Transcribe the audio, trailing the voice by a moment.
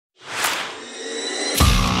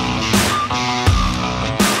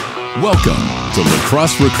Welcome to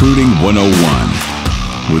Lacrosse Recruiting 101,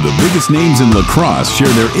 where the biggest names in lacrosse share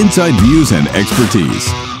their inside views and expertise.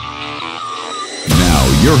 Now,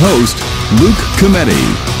 your host, Luke Cometti.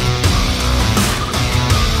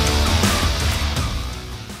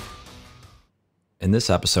 In this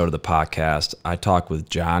episode of the podcast, I talk with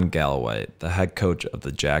John Galloway, the head coach of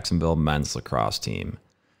the Jacksonville men's lacrosse team.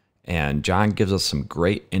 And John gives us some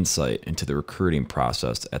great insight into the recruiting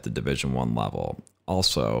process at the Division I level.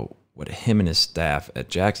 Also, what him and his staff at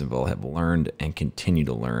Jacksonville have learned and continue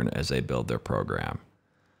to learn as they build their program.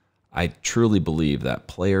 I truly believe that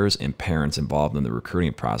players and parents involved in the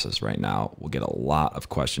recruiting process right now will get a lot of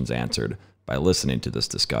questions answered by listening to this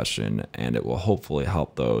discussion, and it will hopefully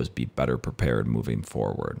help those be better prepared moving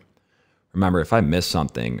forward. Remember, if I missed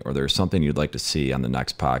something or there's something you'd like to see on the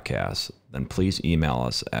next podcast, then please email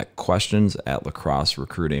us at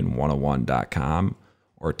questions@lacrosserecruiting101.com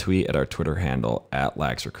or tweet at our Twitter handle at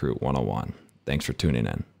LaxRecruit101. Thanks for tuning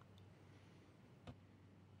in.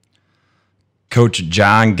 Coach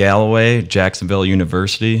John Galloway, Jacksonville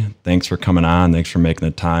University, thanks for coming on. Thanks for making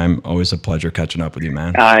the time. Always a pleasure catching up with you,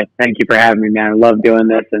 man. Thank you for having me, man. I love doing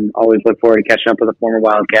this and always look forward to catching up with a former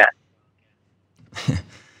Wildcat.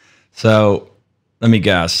 So let me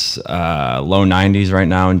guess, low 90s right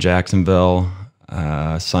now in Jacksonville,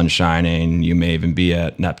 sun shining. You may even be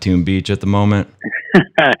at Neptune Beach at the moment.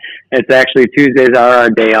 It's actually Tuesdays are our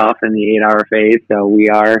day off in the 8-hour phase, so we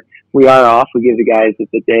are off. We give the guys the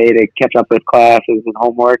day to catch up with classes and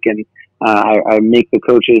homework, and I make the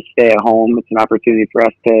coaches stay at home. It's an opportunity for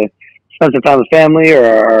us to spend some time with family or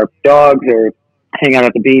our dogs or hang out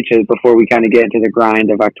at the beach before we kind of get into the grind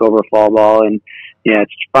of October fall ball. And yeah,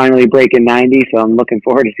 it's finally breaking 90, so I'm looking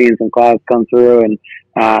forward to seeing some clouds come through. And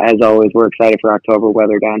as always, we're excited for October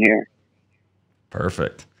weather down here.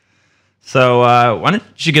 Perfect. So why don't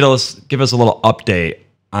you give us a little update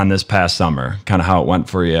on this past summer, kind of how it went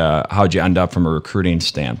for you? How'd you end up from a recruiting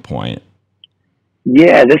standpoint?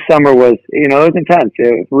 Yeah, this summer was, it was intense.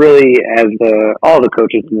 It really, as all the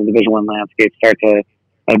coaches in the Division I landscape start to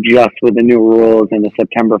adjust with the new rules and the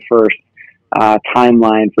September 1st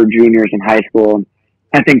timeline for juniors in high school.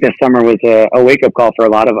 I think this summer was a wake-up call for a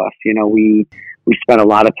lot of us. We spent a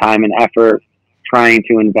lot of time and effort trying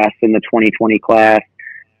to invest in the 2020 class.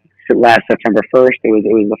 Last September 1st, it was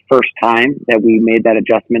the first time that we made that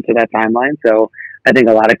adjustment to that timeline. So I think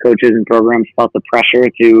a lot of coaches and programs felt the pressure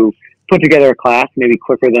to put together a class maybe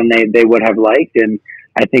quicker than they would have liked. And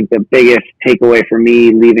I think the biggest takeaway for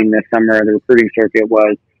me leaving this summer of the recruiting circuit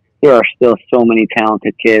was there are still so many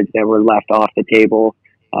talented kids that were left off the table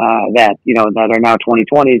that are now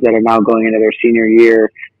 2020s that are now going into their senior year.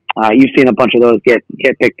 You've seen a bunch of those get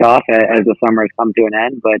picked off as the summer has come to an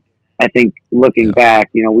end, but I think looking back,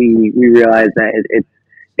 we realize that it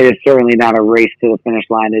is certainly not a race to the finish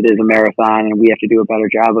line. It is a marathon, and we have to do a better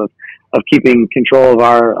job of keeping control of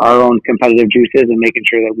our own competitive juices and making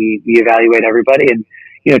sure that we evaluate everybody and,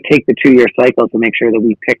 take the 2-year cycle to make sure that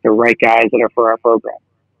we pick the right guys that are for our program.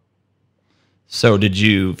 So did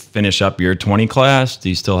you finish up your 20 class? Do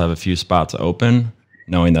you still have a few spots open,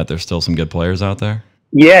 knowing that there's still some good players out there?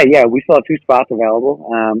 Yeah, we still have 2 spots available.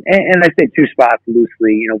 And I say 2 spots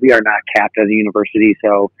loosely. We are not capped as a university,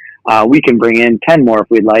 so we can bring in 10 more if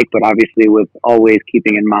we'd like, but obviously with always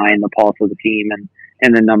keeping in mind the pulse of the team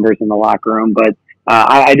and the numbers in the locker room. But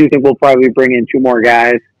I do think we'll probably bring in 2 more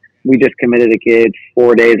guys. We just committed a kid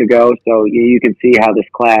 4 days ago, so you can see how this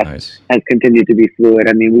class has continued to be fluid.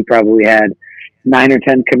 I mean, we probably had 9 or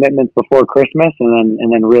 10 commitments before Christmas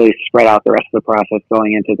and then really spread out the rest of the process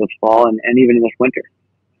going into this fall and even in this winter.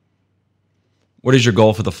 What is your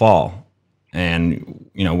goal for the fall? And,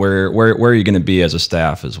 where are you going to be as a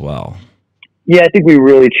staff as well? Yeah, I think we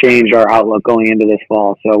really changed our outlook going into this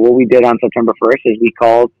fall. So what we did on September 1st is we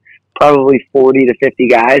called probably 40 to 50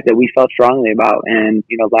 guys that we felt strongly about. And,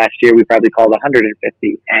 last year we probably called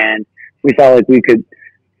 150. And we felt like we could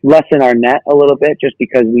lessen our net a little bit just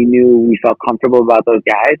because we felt comfortable about those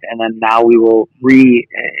guys. And then now we will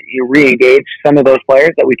re-engage some of those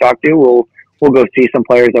players that we talked to. We'll go see some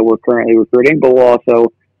players that we're currently recruiting, but we'll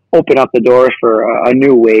also open up the doors for a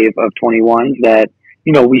new wave of 21s that,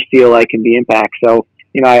 we feel like can be impact. So,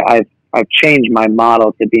 I've changed my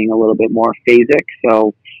model to being a little bit more phasic.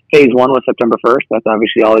 So phase 1 was September 1st. That's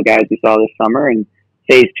obviously all the guys we saw this summer. And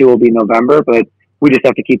phase 2 will be November, but we just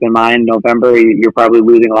have to keep in mind November, you're probably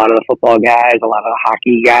losing a lot of the football guys, a lot of the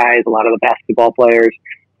hockey guys, a lot of the basketball players.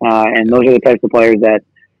 And those are the types of players that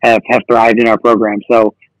have thrived in our program.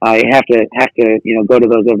 So, you have to go to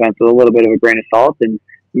those events with a little bit of a grain of salt and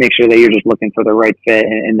make sure that you're just looking for the right fit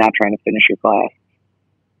and not trying to finish your class.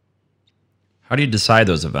 How do you decide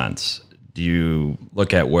those events? Do you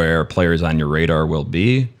look at where players on your radar will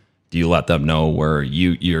be? Do you let them know where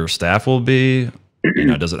your staff will be?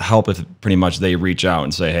 Does it help if pretty much they reach out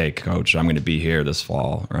and say, "Hey, coach, I'm going to be here this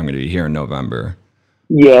fall, or I'm going to be here in November"?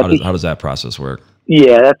 Yeah. How does that process work?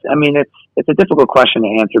 Yeah, it's a difficult question to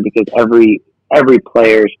answer because every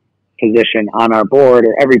player's position on our board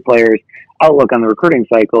or every player's outlook on the recruiting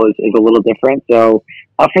cycle is a little different. So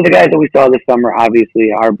for the guys that we saw this summer,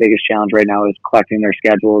 obviously our biggest challenge right now is collecting their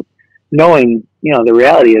schedules, knowing, the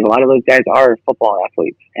reality is a lot of those guys are football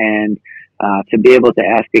athletes. And to be able to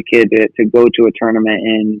ask a kid to go to a tournament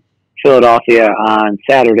in Philadelphia on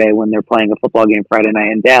Saturday when they're playing a football game Friday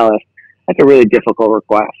night in Dallas, that's a really difficult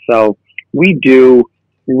request. So we do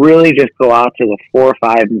really just go out to the 4 or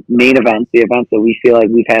 5 main events, the events that we feel like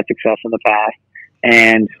we've had success in the past,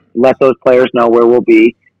 and let those players know where we'll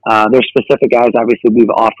be. There's specific guys, obviously, we've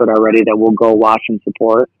offered already that we'll go watch and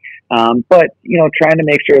support. But, trying to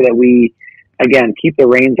make sure that we, again, keep the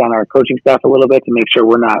reins on our coaching staff a little bit to make sure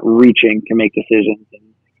we're not reaching to make decisions.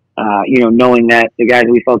 And, knowing that the guys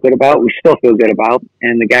that we felt good about, we still feel good about,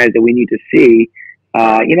 and the guys that we need to see,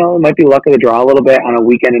 it might be luck of the draw a little bit on a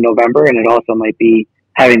weekend in November, and it also might be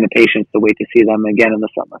having the patience to wait to see them again in the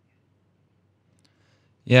summer.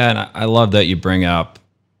 Yeah, and I love that you bring up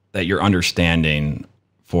that your understanding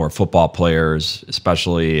for football players,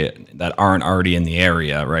 especially that aren't already in the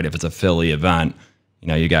area, right? If it's a Philly event,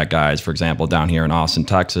 you got guys, for example, down here in Austin,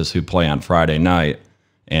 Texas, who play on Friday night.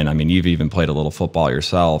 And I mean, you've even played a little football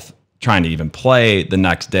yourself. Trying to even play the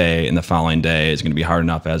next day and the following day is going to be hard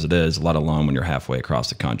enough as it is, let alone when you're halfway across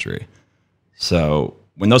the country. So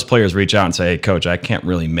when those players reach out and say, "Hey, coach, I can't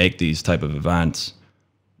really make these type of events,"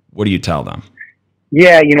 what do you tell them?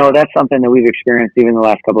 Yeah, that's something that we've experienced even the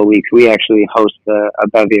last couple of weeks. We actually host a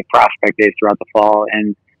bevy of prospect days throughout the fall.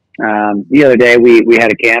 And the other day we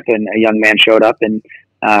had a camp and a young man showed up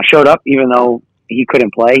even though he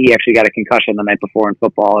couldn't play. He actually got a concussion the night before in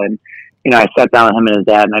football. And, I sat down with him and his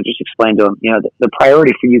dad and I just explained to him, the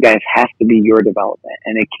priority for you guys has to be your development.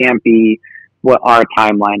 And it can't be what our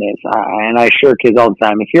timeline is. And I assure kids all the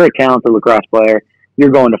time, if you're a talented lacrosse player,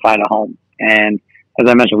 you're going to find a home. And as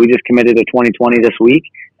I mentioned, we just committed to 2020 this week.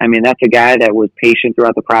 I mean, that's a guy that was patient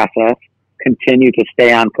throughout the process, continued to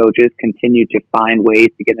stay on coaches, continued to find ways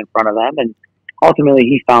to get in front of them. And ultimately,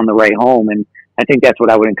 he found the right home. And I think that's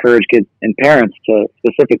what I would encourage kids and parents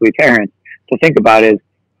specifically parents, to think about is,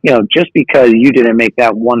 just because you didn't make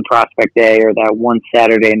that one prospect day or that one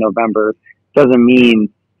Saturday in November doesn't mean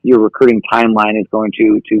your recruiting timeline is going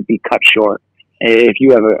to be cut short. If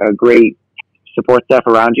you have a great support staff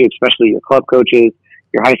around you, especially your club coaches,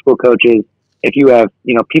 your high school coaches, if you have,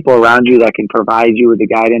 people around you that can provide you with the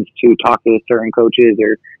guidance to talk to certain coaches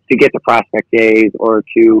or to get to prospect days or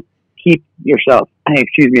to keep yourself,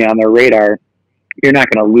 on their radar, you're not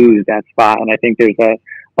going to lose that spot. And I think there's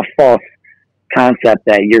a false concept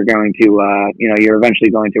that you're going to, you're eventually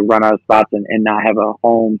going to run out of spots and not have a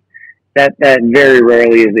home. That very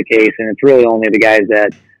rarely is the case. And it's really only the guys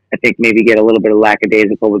that I think maybe get a little bit of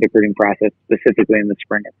lackadaisical with the recruiting process, specifically in the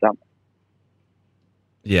spring and summer.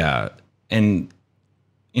 Yeah. And,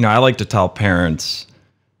 I like to tell parents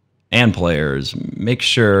and players, make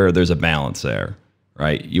sure there's a balance there,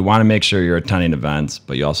 right? You want to make sure you're attending events,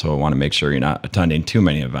 but you also want to make sure you're not attending too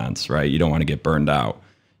many events, right? You don't want to get burned out.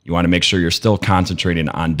 You want to make sure you're still concentrating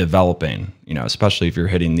on developing, especially if you're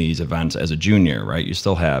hitting these events as a junior, right? You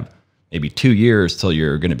still have maybe 2 years till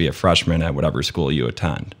you're going to be a freshman at whatever school you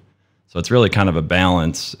attend. So it's really kind of a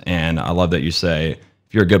balance. And I love that you say,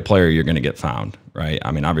 if you're a good player, you're going to get found, right?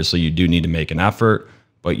 I mean, obviously you do need to make an effort,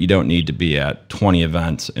 but you don't need to be at 20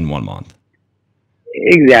 events in 1 month.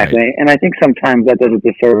 Exactly. Right? And I think sometimes that does a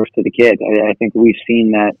disservice to the kids. I think we've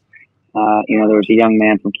seen that, there was a young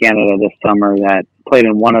man from Canada this summer that played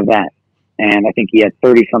in one event, and I think he had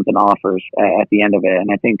 30-something offers at the end of it. And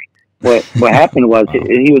I think what happened was Wow.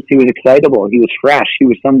 he was excitable. He was fresh. He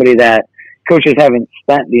was somebody that coaches haven't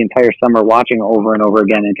spent the entire summer watching over and over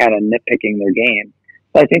again and kind of nitpicking their game.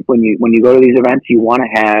 So I think when you go to these events, you want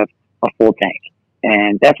to have a full tank.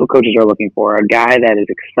 And that's what coaches are looking for, a guy that is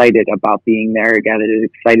excited about being there, a guy that is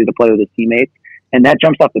excited to play with his teammates. And that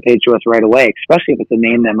jumps off the page to us right away, especially if it's a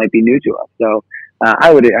name that might be new to us. So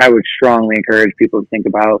I would strongly encourage people to think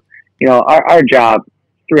about, our job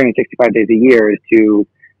 365 days a year is to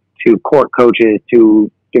court coaches,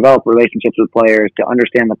 to develop relationships with players, to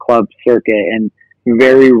understand the club circuit. And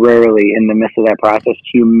very rarely in the midst of that process,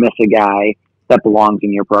 do you miss a guy that belongs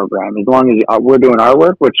in your program. As long as we're doing our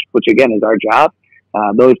work, which again is our job,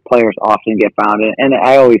 those players often get found. And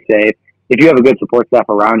I always say, if you have a good support staff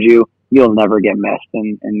around you, you'll never get missed.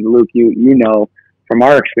 And Luke, you know, from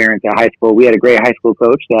our experience at high school, we had a great high school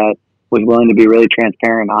coach that was willing to be really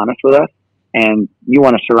transparent and honest with us. And you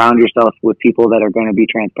want to surround yourself with people that are going to be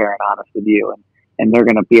transparent and honest with you. And they're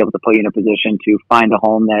going to be able to put you in a position to find a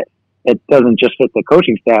home that it doesn't just fit the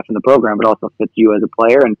coaching staff and the program, but also fits you as a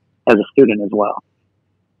player and as a student as well.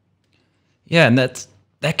 Yeah, and that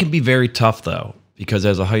can be very tough though, because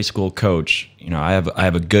as a high school coach, I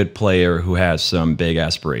have a good player who has some big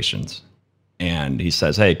aspirations, and he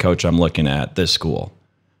says, "Hey, coach, I'm looking at this school.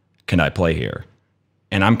 Can I play here?"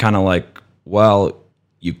 And I'm kind of like, "Well,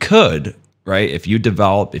 you could, right? If you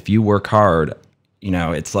develop, if you work hard,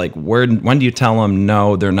 it's like, when do you tell them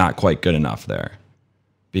no, they're not quite good enough there?"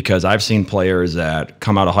 Because I've seen players that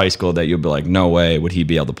come out of high school that you'll be like, "No way would he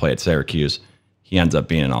be able to play at Syracuse." He ends up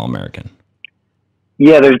being an All-American.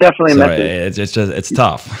 Yeah, there's definitely so a message. It's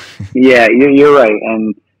tough. Yeah, you're right.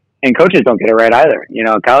 And coaches don't get it right either.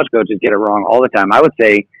 College coaches get it wrong all the time. I would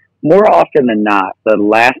say more often than not, the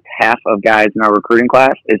last half of guys in our recruiting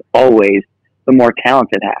class is always the more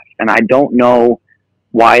talented half. And I don't know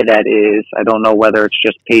why that is. I don't know whether it's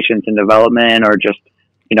just patience and development or just,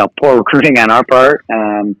 poor recruiting on our part.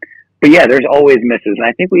 But yeah, there's always misses. And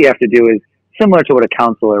I think what you have to do is similar to what a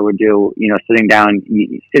counselor would do, sitting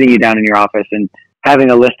you down in your office and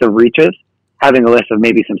having a list of reaches, having a list of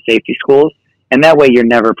maybe some safety schools. And that way you're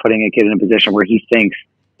never putting a kid in a position where he thinks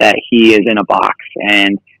that he is in a box.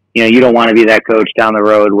 And, you don't want to be that coach down the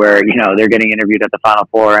road where, they're getting interviewed at the Final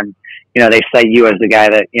Four and, they cite you as the guy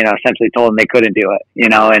that, essentially told them they couldn't do it,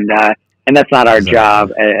 and that's not our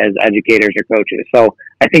job as educators or coaches. So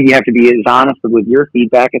I think you have to be as honest with your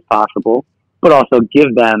feedback as possible, but also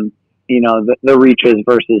give them, the reaches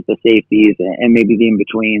versus the safeties and maybe the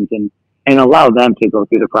in-betweens and allow them to go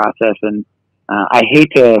through the process. And I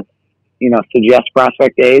hate to, suggest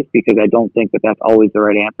prospect days because I don't think that that's always the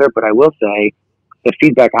right answer. But I will say the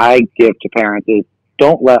feedback I give to parents is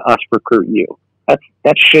don't let us recruit you.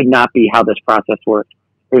 That should not be how this process works.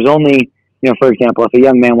 There's only, for example, if a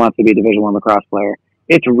young man wants to be a Division I lacrosse player,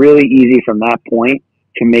 it's really easy from that point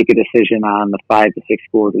to make a decision on the 5 to 6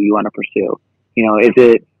 schools that you want to pursue. Is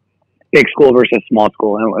it big school versus small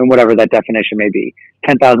school and whatever that definition may be,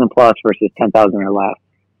 10,000 plus versus 10,000 or less.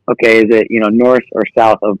 Okay. Is it, north or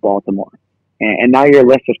south of Baltimore? And now your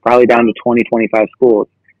list is probably down to 20, 25 schools.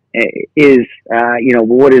 What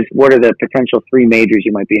are the potential 3 majors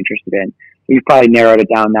you might be interested in? You've probably narrowed it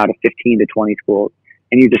down now to 15 to 20 schools,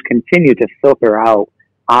 and you just continue to filter out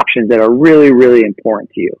options that are really, really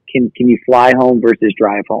important to you. Can you fly home versus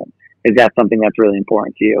drive home? Is that something that's really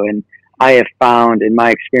important to you? And I have found in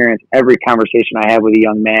my experience, every conversation I have with a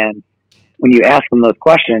young man, when you ask them those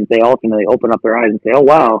questions, they ultimately open up their eyes and say, "Oh,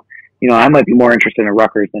 wow, I might be more interested in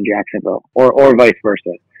Rutgers than Jacksonville," or vice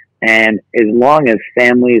versa. And as long as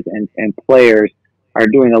families and players are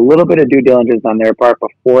doing a little bit of due diligence on their part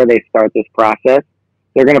before they start this process,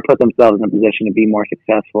 they're going to put themselves in a position to be more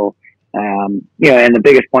successful. And the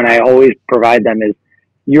biggest point I always provide them is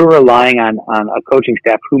you're relying on a coaching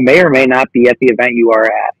staff who may or may not be at the event you are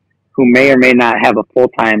at, who may or may not have a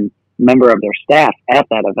full-time member of their staff at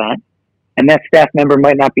that event. And that staff member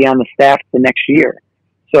might not be on the staff the next year.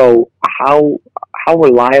 So how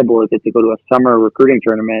reliable is it to go to a summer recruiting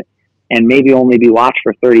tournament and maybe only be watched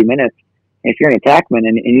for 30 minutes? If you're an attackman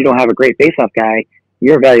and you don't have a great faceoff guy,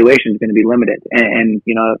 your evaluation is going to be limited. And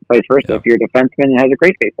vice versa, yeah. If you're a defenseman and has a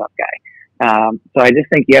great faceoff guy. So I just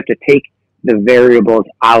think you have to take the variables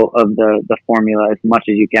out of the formula as much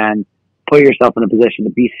as you can. Put yourself in a position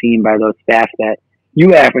to be seen by those staff that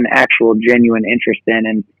you have an actual genuine interest in.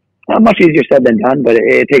 And much easier said than done, but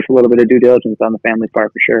it takes a little bit of due diligence on the family's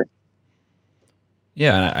part for sure.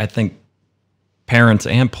 Yeah, I think parents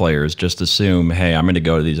and players just assume, hey, I'm going to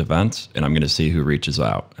go to these events and I'm going to see who reaches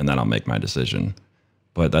out and then I'll make my decision.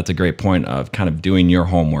 But that's a great point of kind of doing your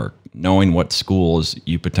homework, knowing what schools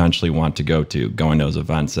you potentially want to go to, going to those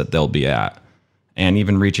events that they'll be at, and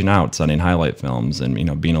even reaching out, sending highlight films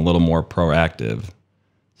and, being a little more proactive.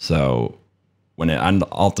 So when it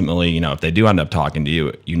ultimately, if they do end up talking to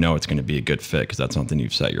you, it's going to be a good fit because that's something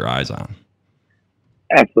you've set your eyes on.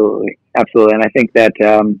 Absolutely. And I think that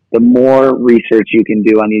the more research you can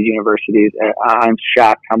do on these universities, I'm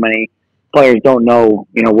shocked how many players don't know,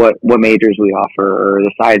 what majors we offer or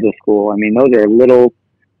the size of school. I mean, those are little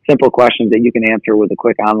simple questions that you can answer with a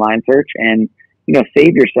quick online search and,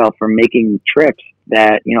 save yourself from making trips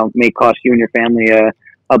that, may cost you and your family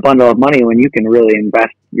a bundle of money when you can really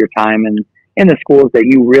invest your time in the schools that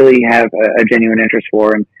you really have a genuine interest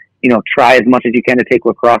for and, try as much as you can to take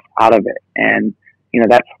lacrosse out of it. And,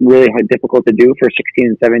 that's really difficult to do for 16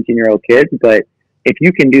 and 17-year-old kids. But if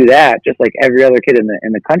you can do that, just like every other kid in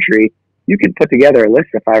the country, you can put together a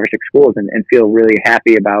list of 5 or 6 schools and feel really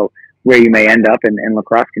happy about where you may end up, and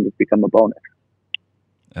lacrosse can just become a bonus.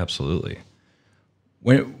 Absolutely.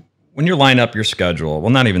 When you line up your schedule, well,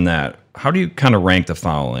 not even that, how do you kind of rank the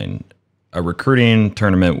following? A recruiting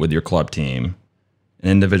tournament with your club team, an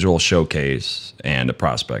individual showcase, and a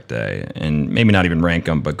prospect day? And maybe not even rank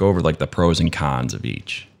them, but go over like the pros and cons of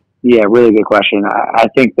each. Yeah, really good question. I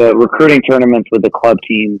think the recruiting tournaments with the club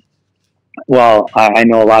teams, well, I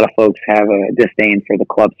know a lot of folks have a disdain for the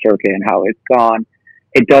club circuit and how it's gone.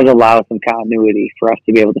 It does allow some continuity for us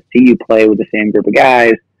to be able to see you play with the same group of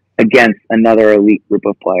guys against another elite group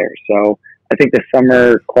of players. So I think the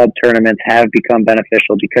summer club tournaments have become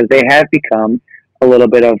beneficial because they have become a little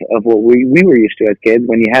bit of what we were used to as kids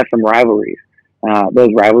when you have some rivalries. Those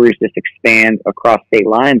rivalries just expand across state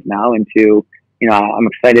lines now into, I'm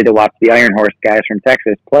excited to watch the Iron Horse guys from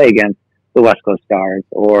Texas play against the West Coast Stars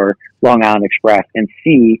or Long Island Express and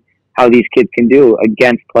see how these kids can do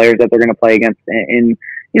against players that they're going to play against in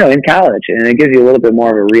college. And it gives you a little bit more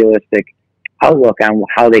of a realistic outlook on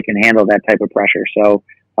how they can handle that type of pressure. So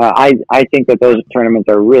I think that those tournaments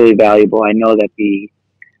are really valuable. I know that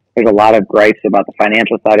there's a lot of gripes about the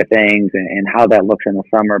financial side of things and how that looks in the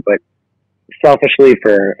summer, but selfishly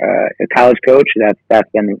for a college coach,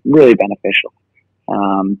 that's been really beneficial.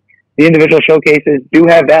 The individual showcases do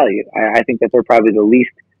have value. I think that they're probably the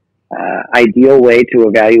least ideal way to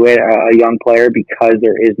evaluate a young player because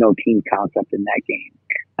there is no team concept in that game.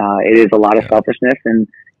 It is a lot of selfishness, and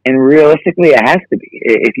realistically, it has to be.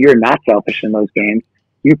 If you're not selfish in those games,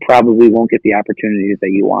 you probably won't get the opportunities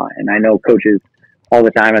that you want. And I know coaches all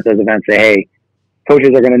the time at those events say, hey,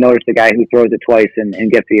 coaches are going to notice the guy who throws it twice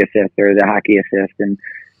and gets the assist or the hockey assist. And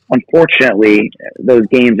unfortunately, those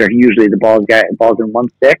games are usually the ball's in one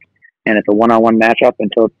stick, and it's a one-on-one matchup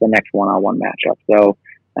until it's the next one-on-one matchup. So,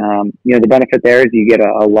 the benefit there is you get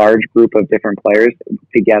a large group of different players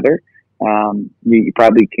together. You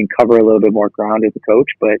probably can cover a little bit more ground as a coach,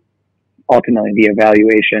 but ultimately the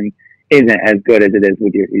evaluation isn't as good as it is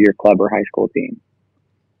with your club or high school team.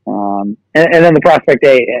 And then the prospect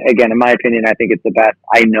day, again, in my opinion, I think it's the best.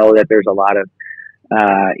 I know that there's a lot of,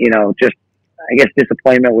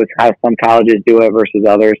 disappointment with how some colleges do it versus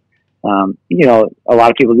others. A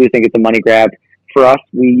lot of people do think it's a money grab. For us,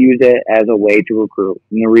 we use it as a way to recruit.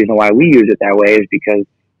 And the reason why we use it that way is because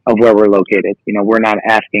of where we're located. We're not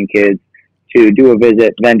asking kids to do a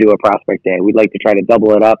visit, then do a prospect day. We'd like to try to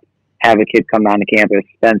double it up, have a kid come down to campus,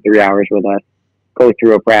 spend 3 hours with us, go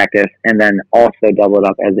through a practice, and then also double it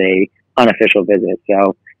up as a unofficial visit.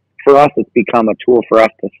 So for us, it's become a tool for us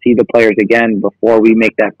to see the players again before we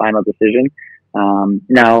make that final decision.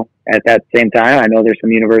 Now, at that same time, I know there's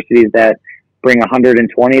some universities that bring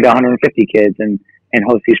 120 to 150 kids and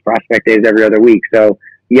host these prospect days every other week. So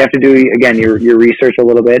you have to do, again, your research a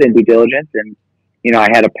little bit and due diligence. And, I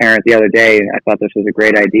had a parent the other day, and I thought this was a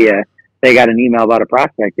great idea. They got an email about a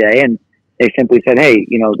prospect day, and they simply said, hey,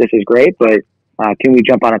 this is great, but can we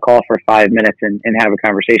jump on a call for 5 minutes and have a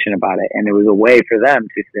conversation about it? And it was a way for them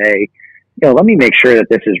to say, let me make sure that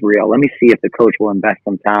this is real. Let me see if the coach will invest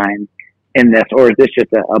some time in this, or is this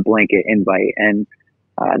just a blanket invite? And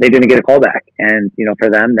they didn't get a call back. And, for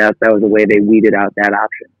them, that was the way they weeded out that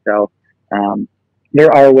option. So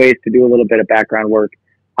there are ways to do a little bit of background work.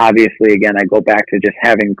 Obviously, again, I go back to just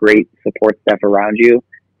having great support staff around you.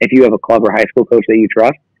 If you have a club or high school coach that you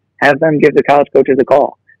trust, have them give the college coaches a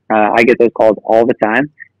call. I get those calls all the time,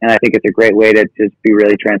 and I think it's a great way to just be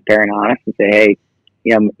really transparent and honest and say, hey,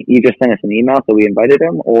 you just sent us an email, so we invited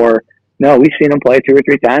him, or no, we've seen him play 2 or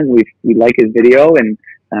 3 times. We like his video, and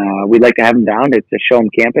we'd like to have him down to show him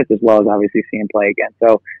campus as well as obviously see him play again.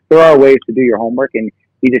 So there are ways to do your homework, and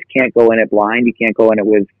you just can't go in it blind. You can't go in it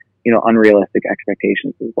with unrealistic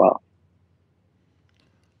expectations as well.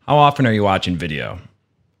 How often are you watching video,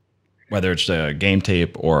 whether it's a game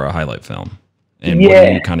tape or a highlight film? And what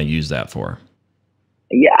do you kind of use that for?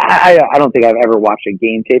 Yeah, I don't think I've ever watched a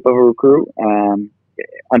game tape of a recruit.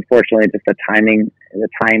 Unfortunately, just the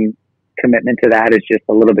time commitment to that is just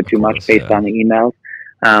a little bit too much based on the emails.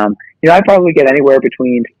 I probably get anywhere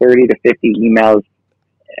between 30 to 50 emails.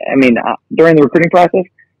 I mean, during the recruiting process,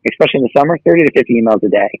 especially in the summer, 30 to 50 emails a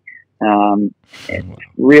day.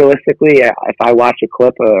 Realistically, if I watch a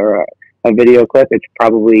clip or a video clip, it's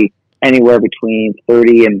probably anywhere between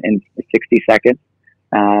 30 and 60 seconds.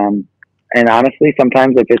 And honestly,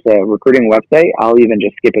 sometimes if it's a recruiting website, I'll even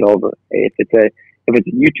just skip it over. If it's a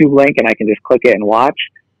YouTube link and I can just click it and watch,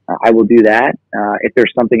 I will do that. If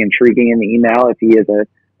there's something intriguing in the email, if he is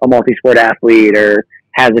a multi-sport athlete or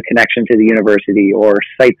has a connection to the university or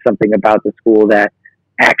cites something about the school that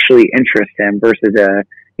actually interests him versus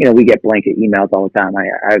we get blanket emails all the time.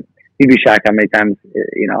 you'd be shocked how many times,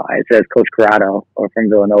 it says Coach Corrado or from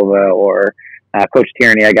Villanova or Coach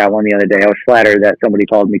Tierney. I got one the other day. I was flattered that somebody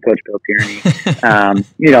called me Coach Bill Tierney.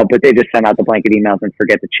 But they just send out the blanket emails and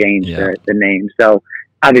forget to change the name. So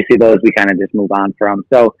obviously those we kind of just move on from.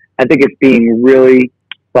 So I think it's being really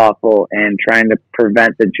thoughtful and trying to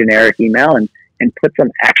prevent the generic email and put some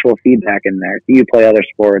actual feedback in there. Do you play other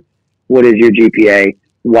sports? What is your GPA?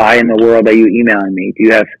 Why in the world are you emailing me? Do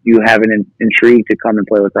you have an intrigue to come and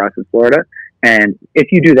play lacrosse in Florida? And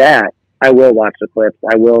if you do that, I will watch the clips.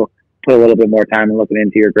 I will put a little bit more time in looking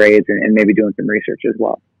into your grades and maybe doing some research as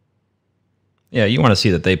well. Yeah, you want to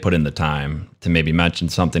see that they put in the time to maybe mention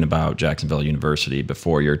something about Jacksonville University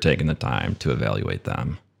before you're taking the time to evaluate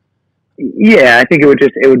them. Yeah, I think it would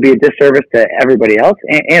be a disservice to everybody else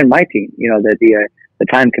and my team. That the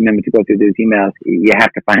time commitment to go through those emails, you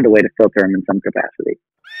have to find a way to filter them in some capacity.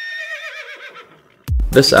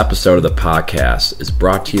 This episode of the podcast is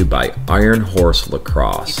brought to you by Iron Horse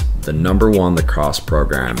Lacrosse, the #1 lacrosse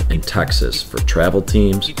program in Texas for travel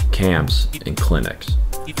teams, camps, and clinics.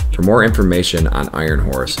 For more information on Iron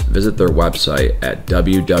Horse, visit their website at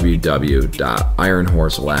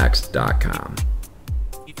www.ironhorselax.com.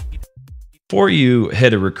 Before you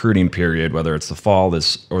hit a recruiting period, whether it's the fall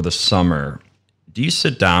or the summer, do you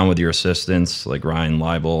sit down with your assistants like Ryan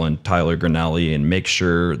Leibel and Tyler Grinelli and make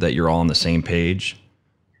sure that you're all on the same page?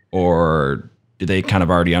 Or do they kind of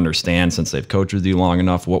already understand, since they've coached with you long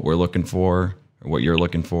enough, what we're looking for or what you're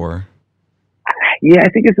looking for? Yeah, I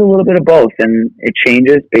think it's a little bit of both, and it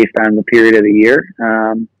changes based on the period of the year.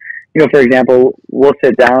 For example, we'll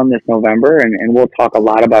sit down this November and we'll talk a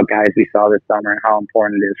lot about guys we saw this summer and how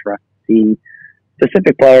important it is for us to see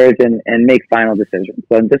specific players and make final decisions.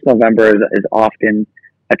 So this November is often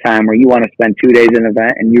a time where you want to spend 2 days in an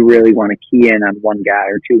event and you really want to key in on one guy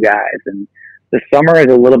or two guys. And the summer is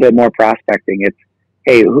a little bit more prospecting. It's,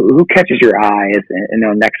 hey, who catches your eye?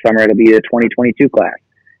 Next summer it'll be the 2022 class.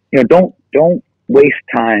 Don't waste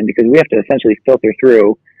time, because we have to essentially filter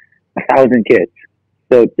through 1,000 kids.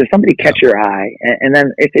 So does somebody catch your eye? And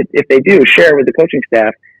then if they do, share it with the coaching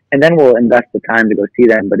staff, and then we'll invest the time to go see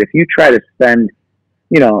them. But if you try to spend,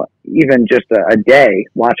 even just a day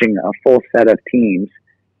watching a full set of teams,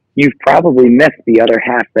 you've probably missed the other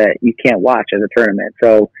half that you can't watch as a tournament.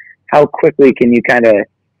 So how quickly can you kind of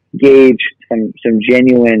gauge some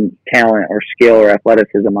genuine talent or skill or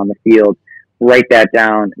athleticism on the field? Write that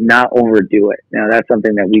down, not overdo it. Now, that's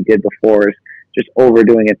something that we did before, is just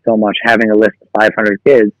overdoing it so much, having a list of 500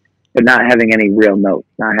 kids, but not having any real notes,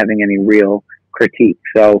 not having any real critique.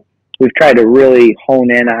 So we've tried to really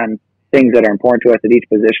hone in on things that are important to us at each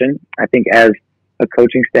position. I think as a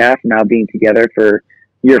coaching staff, now being together for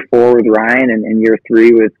year 4 with Ryan and year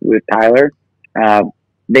 3 with Tyler,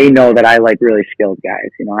 they know that I like really skilled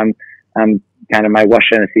guys. I'm kind of my West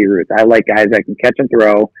Tennessee roots. I like guys that can catch and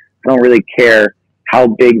throw. I don't really care how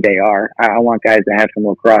big they are. I want guys that have some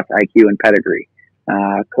lacrosse IQ and pedigree.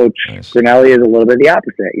 Coach Grinelli is a little bit the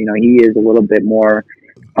opposite. He is a little bit more,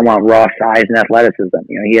 I want raw size and athleticism.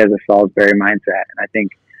 He has a Salisbury mindset. And I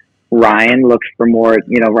think Ryan looks for more,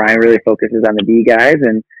 Ryan really focuses on the D guys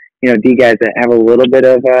and, D guys that have a little bit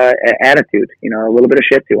of attitude, a little bit of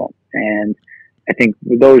shit to them. And I think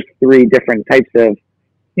those 3 different types of,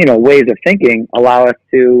 ways of thinking allow us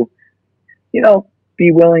to, be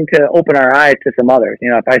willing to open our eyes to some others.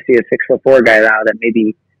 If I see a 6'4" guy now that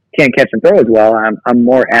maybe can't catch and throw as well, I'm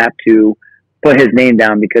more apt to put his name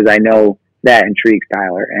down because I know that intrigues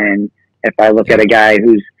Tyler. And if I look at a guy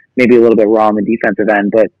who's maybe a little bit raw on the defensive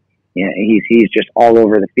end, but he's just all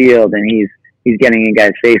over the field and he's getting in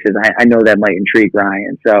guys' faces, I know that might intrigue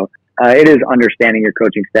Ryan. So it is understanding your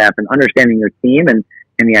coaching staff and understanding your team and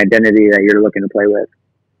the identity that you're looking to play with.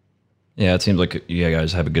 Yeah, it seems like you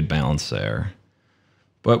guys have a good balance there.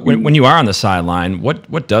 But when you are on the sideline,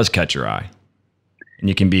 what does catch your eye? And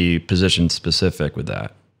you can be position specific with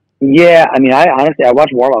that. Yeah, I honestly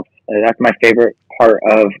watch warm-ups. That's my favorite part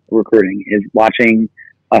of recruiting, is watching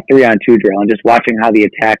a 3-on-2 drill and just watching how the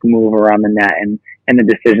attack move around the net and the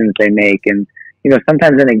decisions they make. And,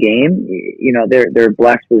 sometimes in a game, they're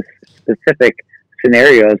blessed with specific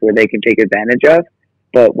scenarios where they can take advantage of.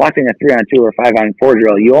 But watching a 3-on-2 or 5-on-4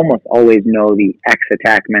 drill, you almost always know the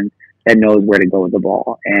ex-attackman that knows where to go with the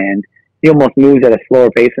ball. And he almost moves at a slower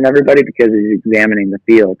pace than everybody because he's examining the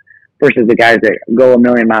field versus the guys that go a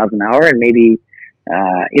million miles an hour and maybe,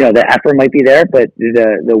 the effort might be there, but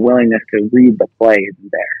the willingness to read the play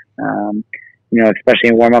isn't there. Especially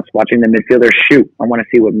in warm-ups, watching the midfielders shoot. I want to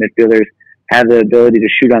see what midfielders have the ability to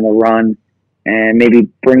shoot on the run and maybe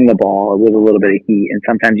bring the ball with a little bit of heat. And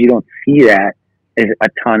sometimes you don't see that a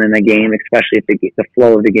ton in the game, especially if the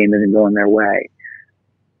flow of the game isn't going their way.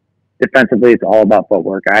 defensively, it's all about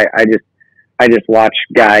footwork. I just watch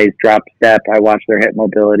guys drop step. I watch their hip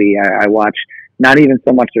mobility. I watch not even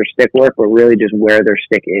so much their stick work, but really just where their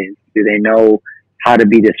stick is. Do they know how to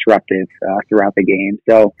be disruptive throughout the game?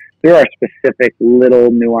 So there are specific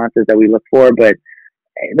little nuances that we look for, but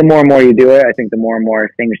the more and more you do it, I think the more and more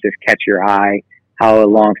things just catch your eye. How a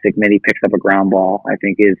long stick midi picks up a ground ball, I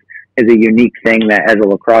think is a unique thing that as a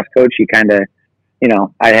lacrosse coach, you kind of,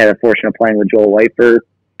 I had the fortune of playing with Joel White for,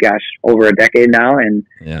 over a decade now. And,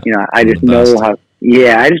 I just know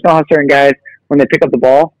I just know how certain guys, when they pick up the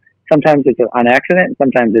ball, sometimes it's an accident and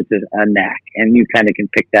sometimes it's a knack. And you kind of can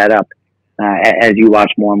pick that up as you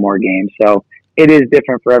watch more and more games. So it is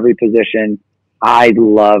different for every position. I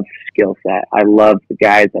love skill set. I love the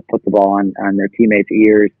guys that put the ball on their teammates'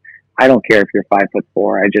 ears. I don't care if you're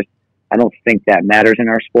 5'4". I don't think that matters in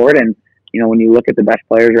our sport. And, when you look at the best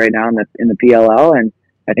players right now in the PLL, and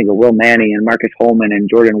I think of Will Manny and Marcus Holman and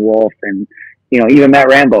Jordan Wolf and, even Matt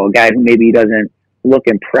Rambo, a guy who maybe doesn't look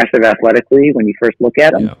impressive athletically when you first look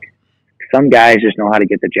at him. Yeah. Some guys just know how to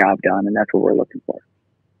get the job done, and that's what we're looking for.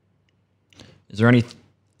 Is there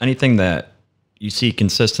anything that you see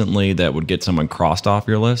consistently that would get someone crossed off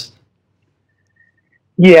your list?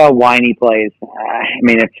 Yeah, whiny plays.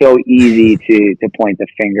 It's so easy to point the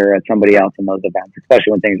finger at somebody else in those events,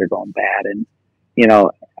 especially when things are going bad. And,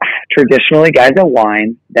 traditionally, guys that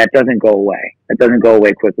whine, that doesn't go away. That doesn't go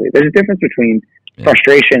away quickly. There's a difference between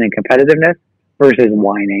frustration and competitiveness versus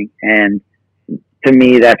whining. And to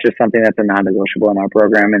me, that's just something that's a non-negotiable in our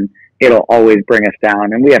program, and it'll always bring us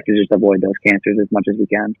down. And we have to just avoid those cancers as much as we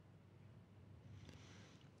can.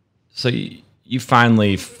 So you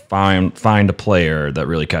finally find a player that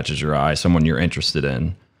really catches your eye, someone you're interested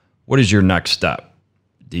in. What is your next step?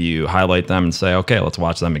 Do you highlight them and say, okay, let's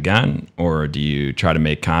watch them again? Or do you try to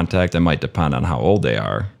make contact? That might depend on how old they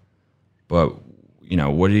are. But,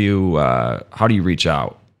 how do you reach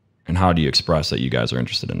out and how do you express that you guys are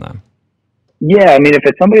interested in them? Yeah, if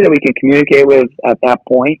it's somebody that we can communicate with at that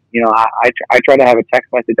point, I try to have a text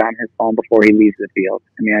message on his phone before he leaves the field.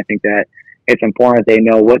 I think that it's important that they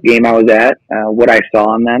know what game I was at, what I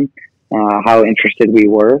saw in them, how interested we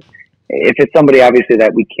were. If it's somebody obviously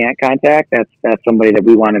that we can't contact, that's somebody that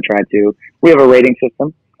we want to try to. We have a rating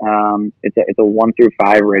system. It's a 1 through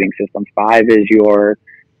 5 rating system. 5 is your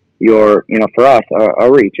for us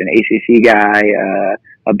a reach, an ACC guy,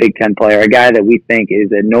 a Big Ten player, a guy that we think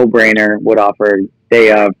is a no-brainer, would offer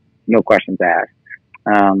day of, no questions asked.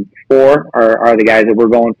 4 are the guys that we're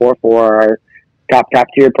going for. 4 are top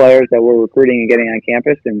tier players that we're recruiting and getting on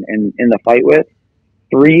campus and in the fight with.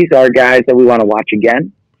 3s are guys that we want to watch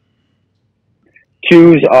again.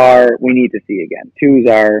 2s are we need to see again. 2s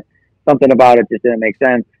are something about it just didn't make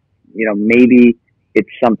sense. Maybe it's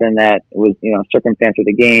something that was, circumstance of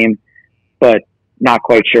the game, but not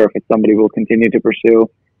quite sure if it's somebody we'll continue to pursue.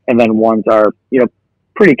 And then 1s are,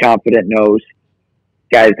 pretty confident knows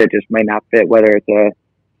guys that just might not fit, whether it's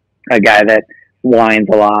a guy that whines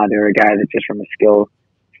a lot or a guy that just from a skill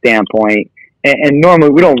standpoint. And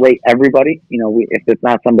normally we don't rate everybody. If it's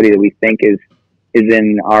not somebody that we think is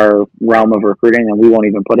in our realm of recruiting, then we won't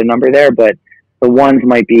even put a number there. But the 1s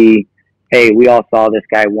might be, hey, we all saw this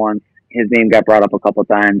guy once. His name got brought up a couple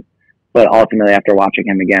times, but ultimately after watching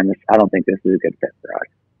him again, I don't think this is a good fit for us.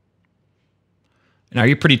 And are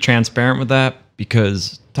you pretty transparent with that?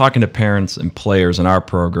 Because talking to parents and players in our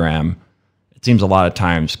program, it seems a lot of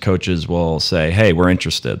times coaches will say, hey, we're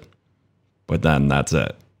interested, but then that's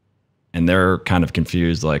it. And they're kind of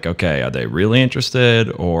confused, like, okay, are they really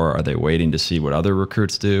interested or are they waiting to see what other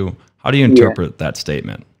recruits do? How do you interpret that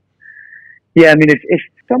statement? Yeah, if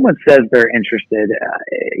someone says they're interested,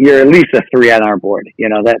 you're at least a 3 on our board.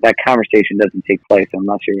 That conversation doesn't take place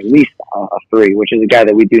unless you're at least a 3, which is a guy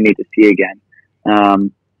that we do need to see again.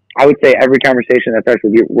 I would say every conversation that starts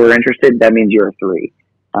with we're interested, that means you're a 3.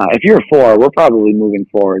 If you're a 4, we're probably moving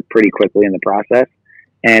forward pretty quickly in the process.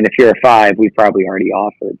 And if you're a 5, we've probably already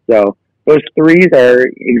offered. So those 3s are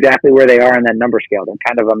exactly where they are on that number scale. They're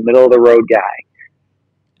kind of a middle of the road guy.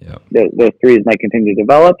 Yep. Those 3s might continue to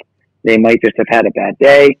develop. They might just have had a bad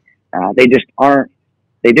day. They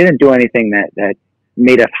didn't do anything that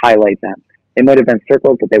made us highlight them. They might have been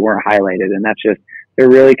circled, but they weren't highlighted. And they're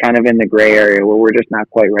really kind of in the gray area where we're just not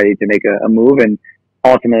quite ready to make a move. And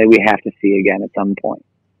ultimately we have to see again at some point.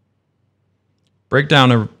 Break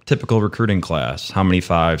down a typical recruiting class. How many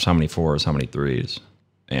 5s, how many 4s, how many 3s,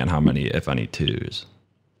 and how many, if any, 2s?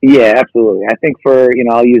 Yeah, absolutely. I think for,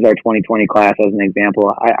 I'll use our 2020 class as an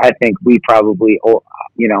example. I think we probably,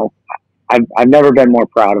 I've never been more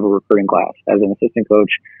proud of a recruiting class as an assistant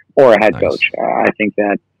coach or a head coach. I think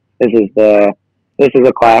that this is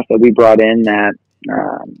a class that we brought in that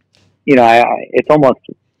it's almost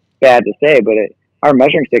bad to say, but our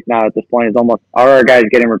measuring stick now at this point is almost, are our guys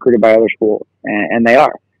getting recruited by other schools? And they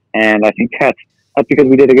are. And I think that's because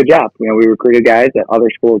we did a good job. We recruited guys that other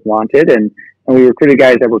schools wanted, and we recruited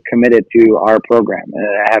guys that were committed to our program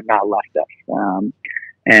and have not left us.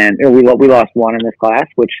 And we lost one in this class,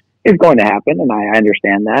 which is going to happen, and I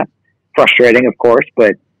understand that. Frustrating, of course,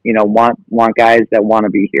 but want guys that want to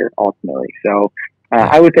be here ultimately. So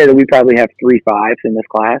I would say that we probably have 3 5s in this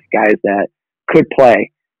class, guys that could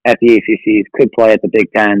play at the ACCs, could play at the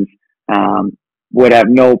Big Tens, would have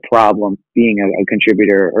no problem being a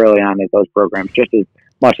contributor early on at those programs, just as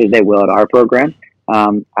much as they will at our program.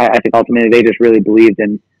 I think ultimately they just really believed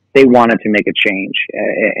and they wanted to make a change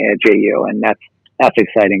at JU, and that's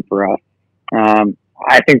exciting for us.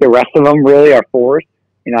 I think the rest of them really are 4s.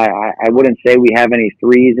 I wouldn't say we have any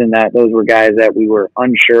 3s in that those were guys that we were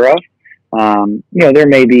unsure of. There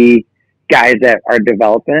may be guys that are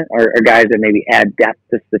development or guys that maybe add depth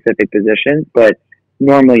to specific positions, but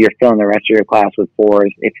normally you're filling the rest of your class with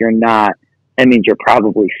 4s. If you're not, that means you're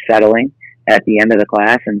probably settling at the end of the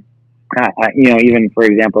class. And, even for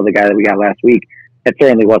example, the guy that we got last week, it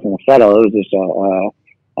certainly wasn't a settle. It was just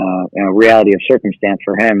a reality of circumstance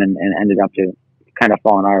for him and ended up to kind of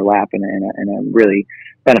fall in our lap in a really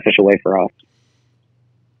beneficial way for us.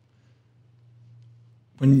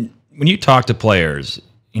 When you talk to players,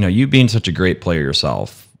 you being such a great player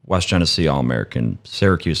yourself, West Genesee All-American,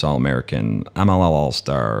 Syracuse All-American, MLL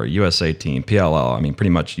All-Star, USA team, PLL, pretty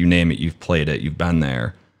much you name it, you've played it, you've been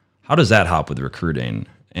there. How does that help with recruiting?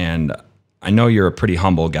 And I know you're a pretty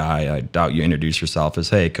humble guy. I doubt you introduce yourself as,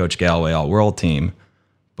 hey, Coach Galloway, all-world team.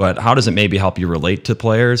 But how does it maybe help you relate to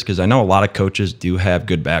players? Because I know a lot of coaches do have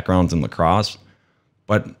good backgrounds in lacrosse,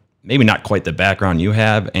 but maybe not quite the background you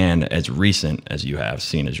have and as recent as you have,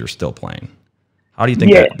 seen as you're still playing. How do you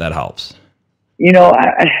think that helps?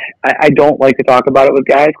 I don't like to talk about it with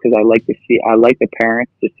guys because I like the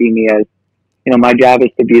parents to see me as, my job is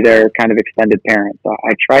to be their kind of extended parent. So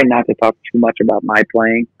I try not to talk too much about my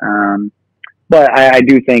playing. But I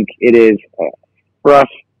do think it is, for us,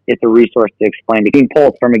 it's a resource to explain. Being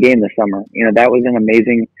pulled from a game this summer, that was an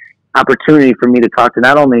amazing opportunity for me to talk to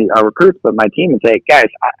not only our recruits, but my team and say, guys,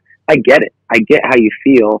 I get it. I get how you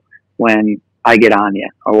feel when I get on you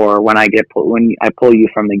or when I pull you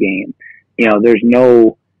from the game. There's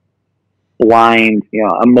no blind,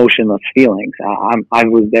 emotionless feelings. I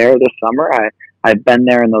was there this summer. I've been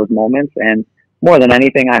there in those moments, and more than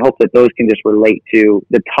anything, I hope that those can just relate to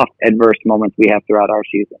the tough, adverse moments we have throughout our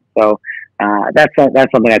season. So that's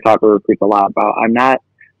something I talk to recruits a lot about.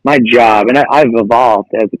 My job, and I've evolved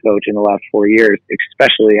as a coach in the last 4 years,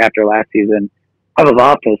 especially after last season. I've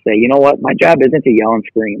evolved to say, you know what, my job isn't to yell and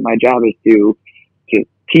scream. My job is to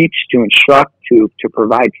teach, to instruct, to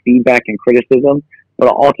provide feedback and criticism, but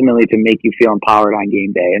ultimately to make you feel empowered on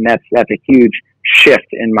game day. And that's a huge shift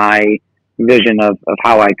in my vision of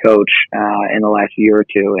how I coach in the last year or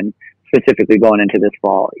two, and specifically going into this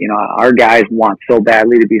fall. Our guys want so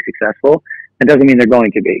badly to be successful. It doesn't mean they're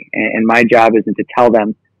going to be. And my job isn't to tell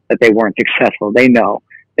them that they weren't successful. They know.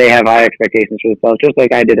 They have high expectations for themselves, just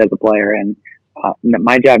like I did as a player. And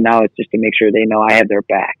my job now is just to make sure they know I have their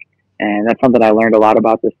back. And that's something I learned a lot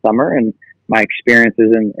about this summer. And my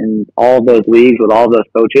experiences in all of those leagues with all of those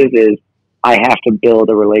coaches is I have to build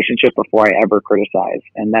a relationship before I ever criticize.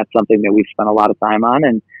 And that's something that we've spent a lot of time on.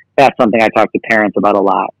 And that's something I talk to parents about a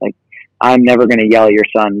lot. Like, I'm never going to yell at your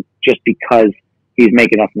son just because he's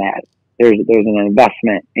making us mad. There's an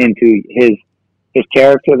investment into his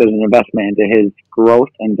character. There's an investment into his growth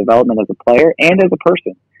and development as a player and as a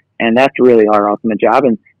person. And that's really our ultimate job.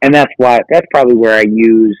 And that's probably where I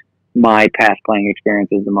use my past playing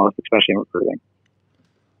experiences the most, especially in recruiting.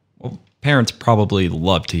 Well, parents probably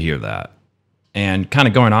love to hear that. And kind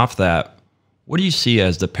of going off that, what do you see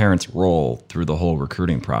as the parents' role through the whole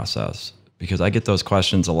recruiting process? Because I get those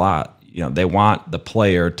questions a lot. They want the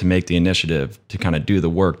player to make the initiative to kind of do the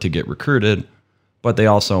work to get recruited, but they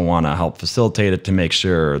also want to help facilitate it to make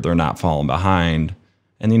sure they're not falling behind.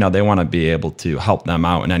 And, they want to be able to help them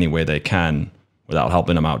out in any way they can without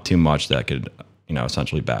helping them out too much that could,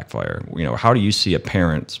 essentially backfire. How do you see a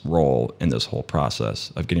parent's role in this whole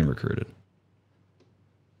process of getting recruited?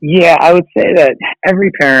 Yeah, I would say that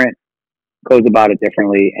every parent goes about it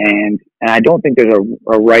differently. And I don't think there's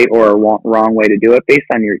a right or a wrong way to do it based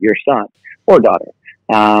on your son or daughter.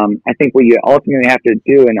 I think what you ultimately have to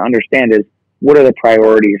do and understand is, what are the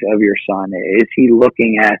priorities of your son? Is he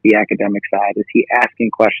looking at the academic side? Is he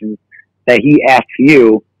asking questions that he asks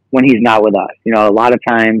you when he's not with us? A lot of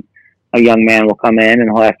times a young man will come in and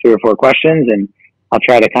he'll ask 3 or 4 questions, and I'll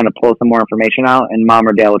try to kind of pull some more information out, and mom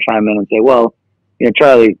or dad will chime in and say, well,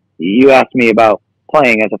 Charlie, you asked me about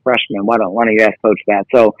playing as a freshman. Why don't you ask Coach that?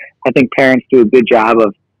 So I think parents do a good job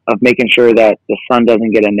of making sure that the son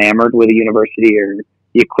doesn't get enamored with the university or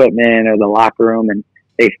the equipment or the locker room, and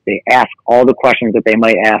they ask all the questions that they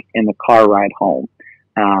might ask in the car ride home.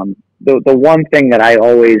 The one thing that I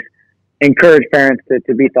always encourage parents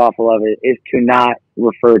to be thoughtful of it is to not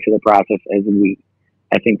refer to the process as we.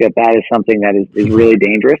 I think that is something that is really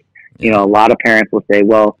dangerous. You know, a lot of parents will say,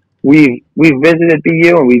 well, we've visited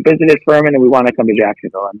BU and we visited Furman and we want to come to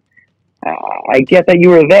Jacksonville. And I get that you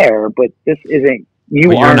were there, but this isn't,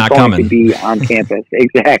 you aren't going to be on campus.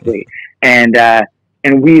 Exactly. And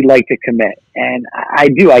we like to commit. And I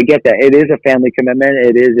get that. It is a family commitment.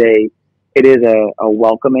 It is a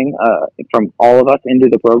welcoming from all of us into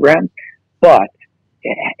the program. But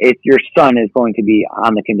if your son is going to be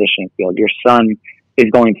on the conditioning field, your son is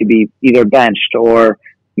going to be either benched or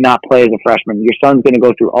not play as a freshman, your son's going to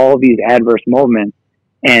go through all of these adverse moments.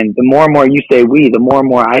 And the more and more you say we, the more and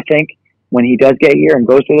more I think when he does get here and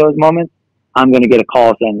goes through those moments, I'm going to get a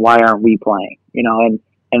call saying, why aren't we playing? You know,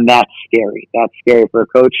 and that's scary. That's scary for a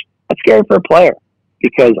coach. That's scary for a player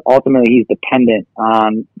because ultimately he's dependent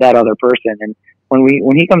on that other person. And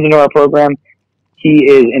when he comes into our program, he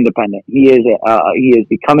is independent. He is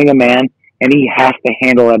becoming a man, and he has to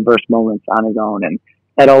handle adverse moments on his own. And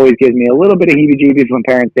that always gives me a little bit of heebie-jeebies when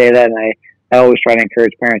parents say that. And I always try to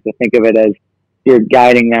encourage parents to think of it as you're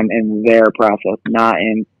guiding them in their process, not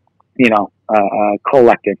in, a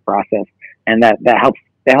collective process. And that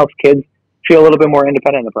helps kids feel a little bit more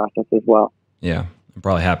independent in the process as well. Yeah. I'm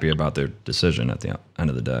probably happy about their decision at the end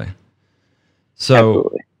of the day. So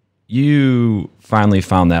Absolutely. You finally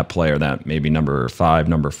found that player, that maybe number 5,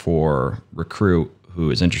 number 4 recruit who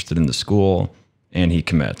is interested in the school, and he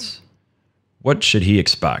commits. What should he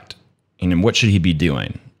expect? And what should he be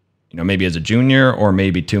doing? Maybe as a junior or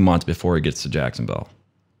maybe 2 months before he gets to Jacksonville.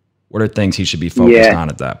 What are things he should be focused on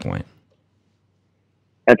at that point?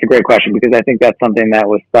 That's a great question because I think that's something that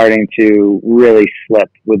was starting to really slip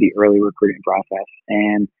with the early recruiting process.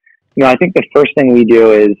 And, I think the first thing we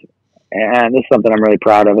do is, and this is something I'm really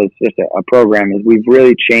proud of, it's just a program, is we've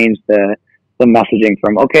really changed the messaging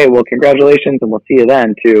from, okay, well, congratulations and we'll see you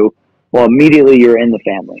then, to, well, immediately you're in the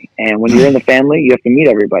family. And when you're in the family, you have to meet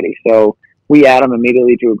everybody. So we add them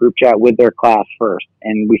immediately to a group chat with their class first,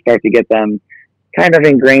 and we start to get them kind of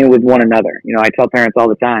ingrained with one another. I tell parents all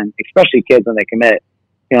the time, especially kids when they commit,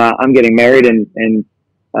 I'm getting married in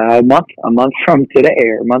a month from today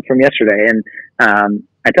or a month from yesterday. And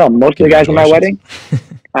I tell them most of the guys at my wedding,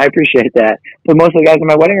 I appreciate that, but most of the guys at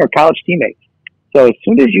my wedding are college teammates. So as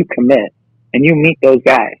soon as you commit and you meet those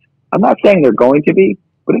guys, I'm not saying they're going to be,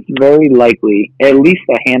 but it's very likely at least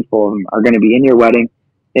a handful of them are going to be in your wedding.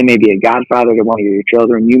 They may be a godfather to one of your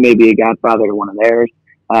children. You may be a godfather to one of theirs.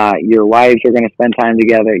 Your wives are going to spend time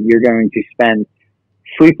together. You're going to spend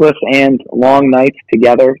sleepless and long nights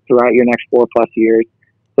together throughout your next 4+ years.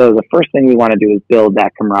 So the first thing we want to do is build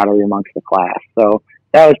that camaraderie amongst the class. So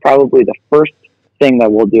that was probably the first thing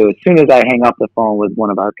that we'll do as soon as I hang up the phone with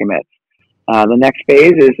one of our commits. The next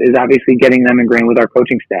phase is obviously getting them ingrained with our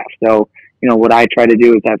coaching staff. So, what I try to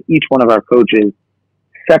do is have each one of our coaches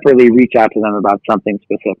separately reach out to them about something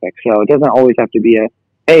specific. So it doesn't always have to be a,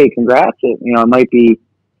 hey, congrats. It might be,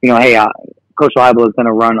 hey, Coach Leibel is going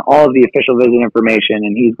to run all of the official visit information,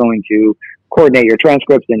 and he's going to coordinate your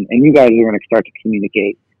transcripts, and you guys are going to start to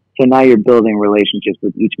communicate. So now you're building relationships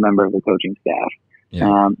with each member of the coaching staff.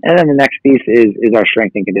 Yeah. And then the next piece is our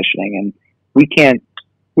strength and conditioning. And we can't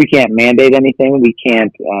mandate anything. We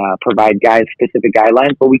can't provide guys specific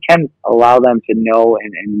guidelines, but we can allow them to know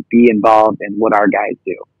and be involved in what our guys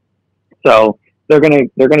do. So they're gonna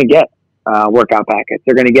get workout packets.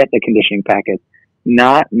 They're gonna get the conditioning packets,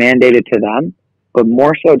 not mandated to them, but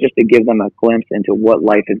more so just to give them a glimpse into what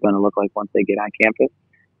life is going to look like once they get on campus.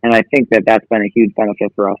 And I think that that's been a huge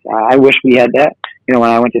benefit for us. I wish we had that. When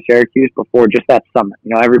I went to Syracuse before, just that summer,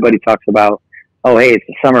 everybody talks about, oh, hey, it's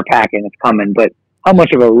a summer pack and it's coming. But how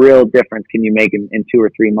much of a real difference can you make in 2 or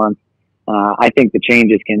 3 months? I think the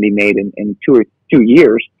changes can be made in 2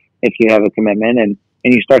 years if you have a commitment and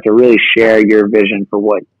you start to really share your vision for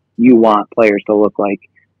what you want players to look like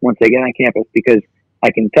once they get on campus. Because I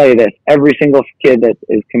can tell you this, every single kid that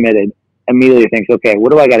is committed immediately thinks, okay,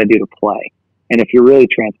 what do I got to do to play? And if you're really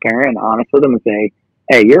transparent and honest with them and say,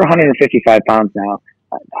 hey, you're 155 pounds now.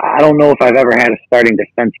 I don't know if I've ever had a starting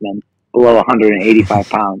defenseman below 185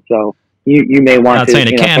 pounds. So you may want to, saying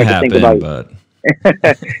it can happen, think about,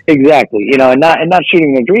 but exactly, and not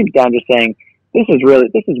shooting their dreams down, just saying this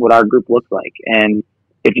is what our group looks like. And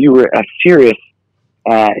if you were serious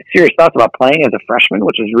thoughts about playing as a freshman,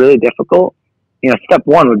 which is really difficult, step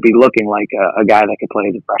one would be looking like a guy that could play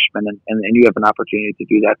as a freshman, and you have an opportunity to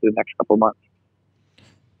do that for the next couple of months.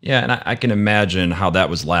 Yeah, and I can imagine how that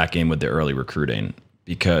was lacking with the early recruiting,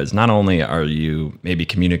 because not only are you maybe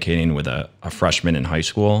communicating with a freshman in high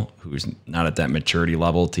school who's not at that maturity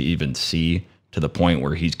level to even see to the point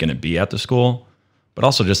where he's going to be at the school, but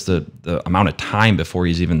also just the amount of time before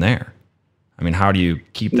he's even there. I mean, how do you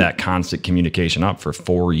keep that constant communication up for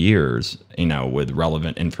 4 years, with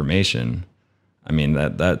relevant information? I mean,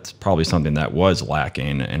 that's probably something that was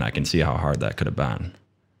lacking, and I can see how hard that could have been.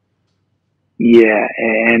 Yeah,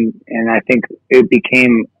 and I think it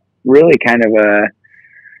became really kind of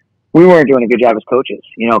we weren't doing a good job as coaches,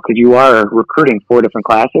 because you are recruiting 4 different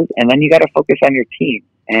classes, and then you got to focus on your team.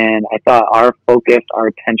 And I thought our focus, our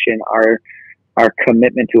attention, our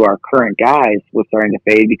commitment to our current guys was starting to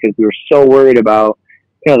fade, because we were so worried about,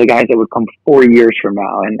 the guys that would come 4 years from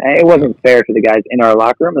now. And it wasn't fair to the guys in our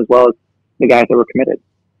locker room as well as the guys that were committed.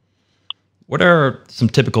 What are some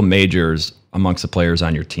typical majors amongst the players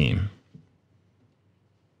on your team?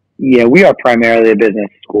 Yeah, we are primarily a business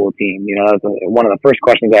school team. That was one of the first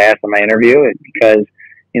questions I asked in my interview, because,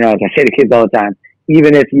 as I say to kids all the time,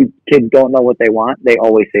 even if kids don't know what they want, they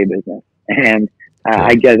always say business. And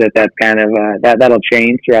I guess that's kind of, that'll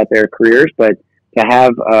change throughout their careers, but to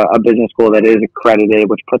have a business school that is accredited,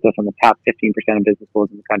 which puts us in the top 15% of business schools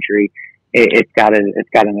in the country, it's got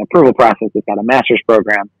an approval process. It's got a master's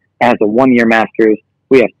program. It has a 1-year master's.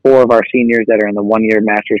 We have 4 of our seniors that are in the 1-year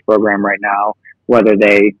master's program right now, whether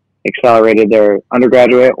they accelerated their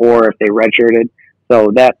undergraduate or if they redshirted.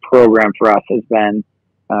 So that program for us has been,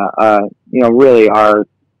 really our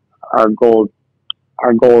gold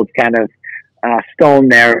kind of stone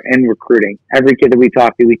there in recruiting. Every kid that we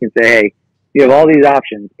talk to, we can say, hey, you have all these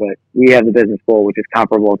options, but we have the business school, which is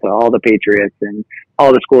comparable to all the Patriots and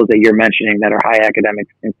all the schools that you're mentioning that are high academic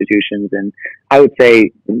institutions. And I would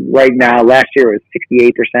say right now, last year it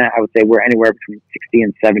was 68%. I would say we're anywhere between 60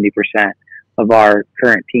 and 70% of our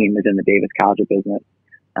current team is in the Davis College of Business,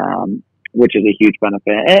 which is a huge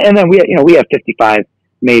benefit. And then we have 55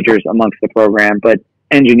 majors amongst the program, but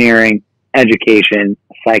engineering, education,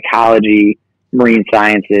 psychology, marine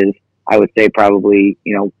sciences, I would say probably,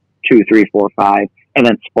 2, 3, 4, 5, and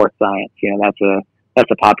then sports science.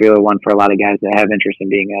 That's a popular one for a lot of guys that have interest in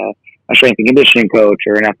being a strength and conditioning coach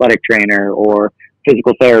or an athletic trainer or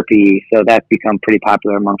physical therapy. So that's become pretty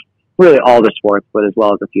popular amongst really all the sports, but as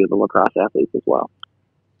well as a few of the lacrosse athletes as well.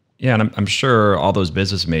 Yeah, and I'm sure all those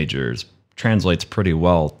business majors translates pretty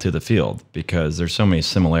well to the field, because there's so many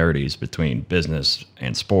similarities between business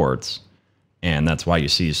and sports. And that's why you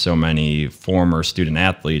see so many former student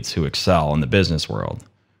athletes who excel in the business world,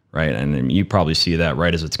 right? And you probably see that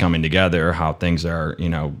right as it's coming together, how things are,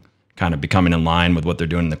 kind of becoming in line with what they're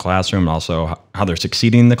doing in the classroom, also how they're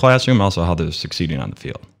succeeding in the classroom, also how they're succeeding on the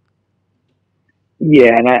field.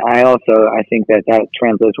 Yeah, and I think that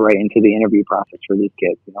translates right into the interview process for these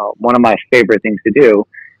kids. One of my favorite things to do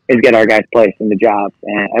is get our guys placed in the jobs.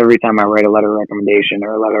 And every time I write a letter of recommendation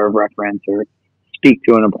or a letter of reference or speak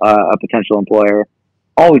to a potential employer,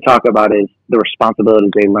 all we talk about is the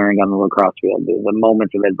responsibilities they learned on the lacrosse field, the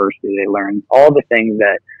moments of adversity they learned, all the things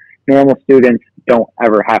that normal students don't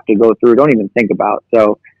ever have to go through, don't even think about.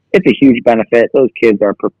 So it's a huge benefit. Those kids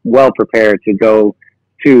are well prepared to go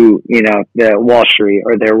to, the Wall Street,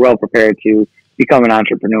 or they're well prepared to become an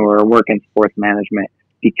entrepreneur or work in sports management,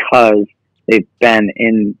 because they've been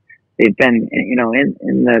in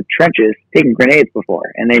the trenches taking grenades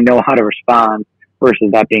before, and they know how to respond,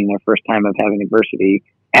 versus that being their first time of having adversity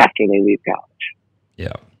after they leave college.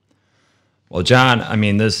 Yeah. Well, John, I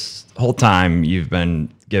mean, this whole time you've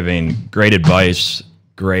been giving great advice,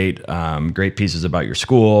 great pieces about your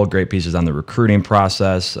school, great pieces on the recruiting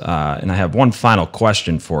process. And I have one final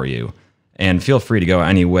question for you, and feel free to go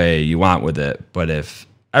any way you want with it. But if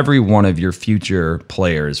every one of your future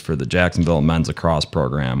players for the Jacksonville men's lacrosse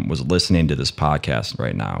program was listening to this podcast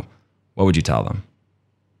right now, what would you tell them?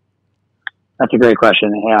 That's a great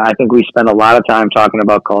question. Yeah, I think we spend a lot of time talking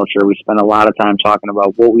about culture. We spend a lot of time talking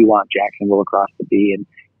about what we want Jacksonville lacrosse to be. And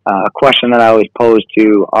a question that I always pose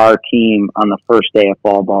to our team on the first day of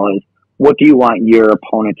fall ball is, what do you want your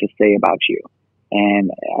opponent to say about you?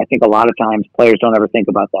 And I think a lot of times players don't ever think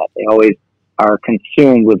about that. They always are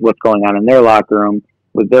consumed with what's going on in their locker room,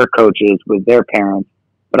 with their coaches, with their parents.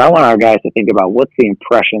 But I want our guys to think about, what's the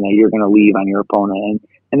impression that you're going to leave on your opponent.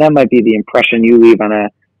 And that might be the impression you leave on a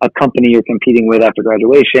company you're competing with after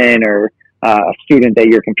graduation, or a student that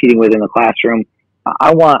you're competing with in the classroom.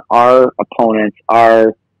 I want our opponents,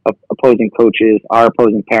 our opposing coaches, our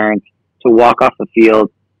opposing parents to walk off the field,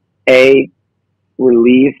 A,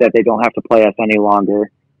 relieved that they don't have to play us any longer,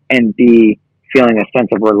 and B, feeling a sense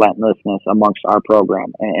of relentlessness amongst our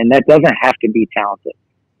program. And that doesn't have to be talented.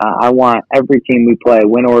 I want every team we play,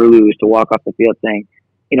 win or lose, to walk off the field saying,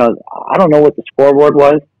 you know, I don't know what the scoreboard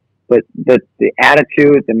was, but the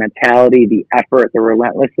attitude, the mentality, the effort, the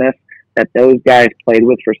relentlessness that those guys played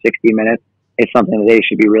with for 60 minutes is something that they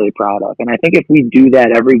should be really proud of. And I think if we do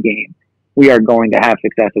that every game, we are going to have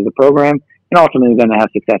success as a program and ultimately going to have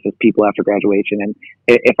success as people after graduation. And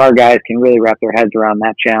if our guys can really wrap their heads around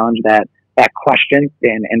that challenge, that question,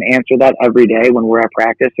 and answer that every day when we're at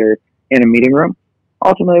practice or in a meeting room,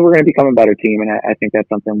 ultimately we're going to become a better team. And I think that's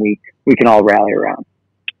something we can all rally around.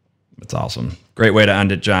 That's awesome. Great way to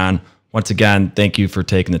end it, John. Once again, thank you for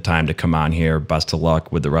taking the time to come on here. Best of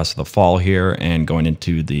luck with the rest of the fall here and going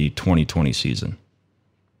into the 2020 season.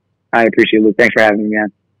 I appreciate it, Luke. Thanks for having me,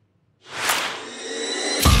 man.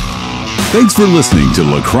 Thanks for listening to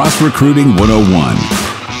Lacrosse Recruiting 101.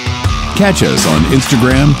 Catch us on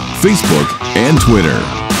Instagram, Facebook, and Twitter.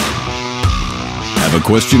 Have a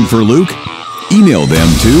question for Luke? Email them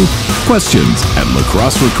to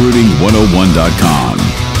questions@lacrosserecruiting101.com.